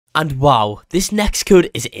And wow, this next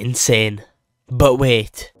code is insane. But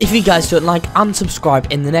wait, if you guys don't like and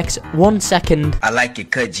subscribe in the next 1 second. I like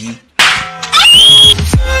it, cut G.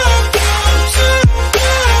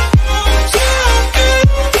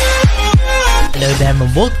 Hello there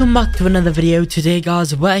and welcome back to another video. Today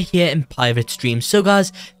guys, we're here in Pirate Stream. So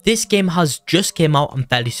guys, this game has just came out. I'm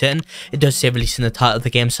fairly certain it does say release in the title of the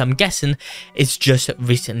game, so I'm guessing it's just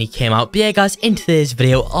recently came out. But yeah guys, in today's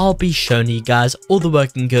video I'll be showing you guys all the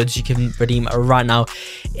working codes you can redeem right now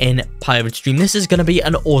in Pirate Stream. This is going to be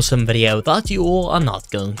an awesome video that you all are not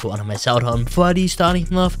going to want to miss out on. Before I do start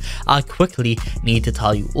anything off, I quickly need to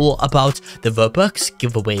tell you all about the Roblox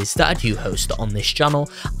giveaways that I do host on this channel.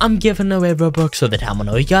 I'm giving away Roblox, so the time I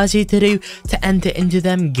know you guys need to do to enter into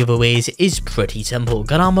them giveaways is pretty simple.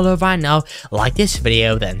 Go down below right now, like this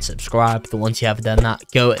video, then subscribe. The once you have done that,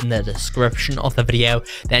 go in the description of the video,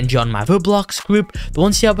 then join my Roblox group. The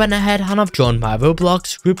once you have went ahead and have joined my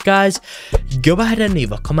Roblox group guys, go ahead and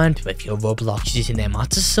leave a comment with your Roblox username.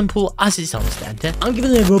 That's as simple as it sounds to enter. I'm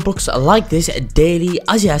giving away Robux like this daily,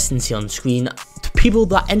 as you guys can see on screen, to people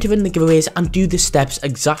that enter in the giveaways and do the steps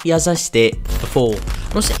exactly as I stated before.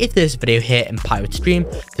 And also, if this video here in Pirate Stream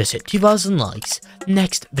does hit 2,000 likes,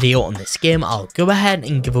 next video on this game I'll go ahead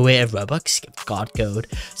and give away a Robux gift card code.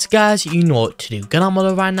 So guys, you know what to do. Go down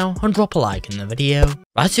below right now and drop a like in the video.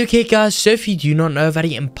 Right, okay guys, so if you do not know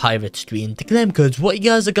already, in Pirate Stream to claim codes, what you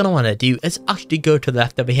guys are going to want to do is actually go to the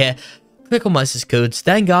left over here, click on Masters Codes,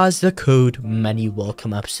 then guys, the code menu will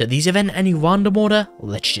come up. So these are in any random order.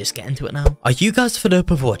 Let's just get into it now. Are you guys fed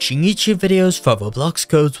up of watching YouTube videos for Roblox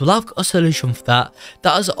codes? Well, I've got a solution for that.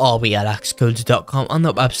 That is rblxcodes.com. On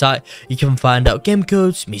that website, you can find out game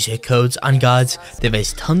codes, music codes, and guides. There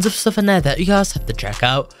is tons of stuff in there that you guys have to check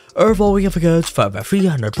out. Overall, we have codes for over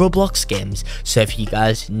 300 Roblox games, so if you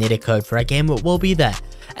guys need a code for a game, it will be there.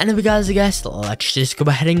 Anyway guys, I guess let's just go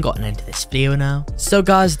ahead and get into this video now. So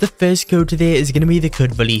guys, the first code today is going to be the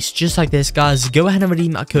code release, just like this guys. Go ahead and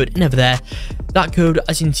redeem that code in over there. That code,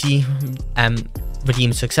 as you can see,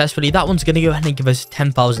 redeemed successfully. That one's going to go ahead and give us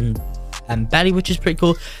 10,000 Beli, which is pretty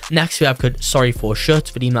cool. Next we have code sorry for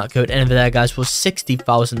shut, redeem that code in over there guys for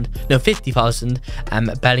 50,000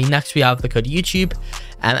 Beli. Next we have the code YouTube,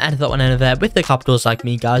 enter that one in over there with the capitals like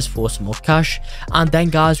me guys for some more cash. And then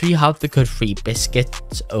guys, we have the code free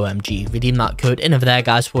biscuits, OMG, redeem that code in over there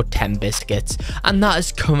guys for 10 biscuits. And that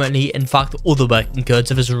is currently, in fact, all the working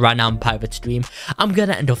codes of us right now in Pirate Stream. I'm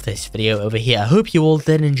gonna end off this video over here. I hope you all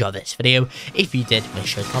did enjoy this video. If you did, make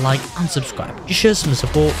sure to like and subscribe. Just show some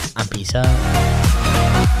support, and peace out.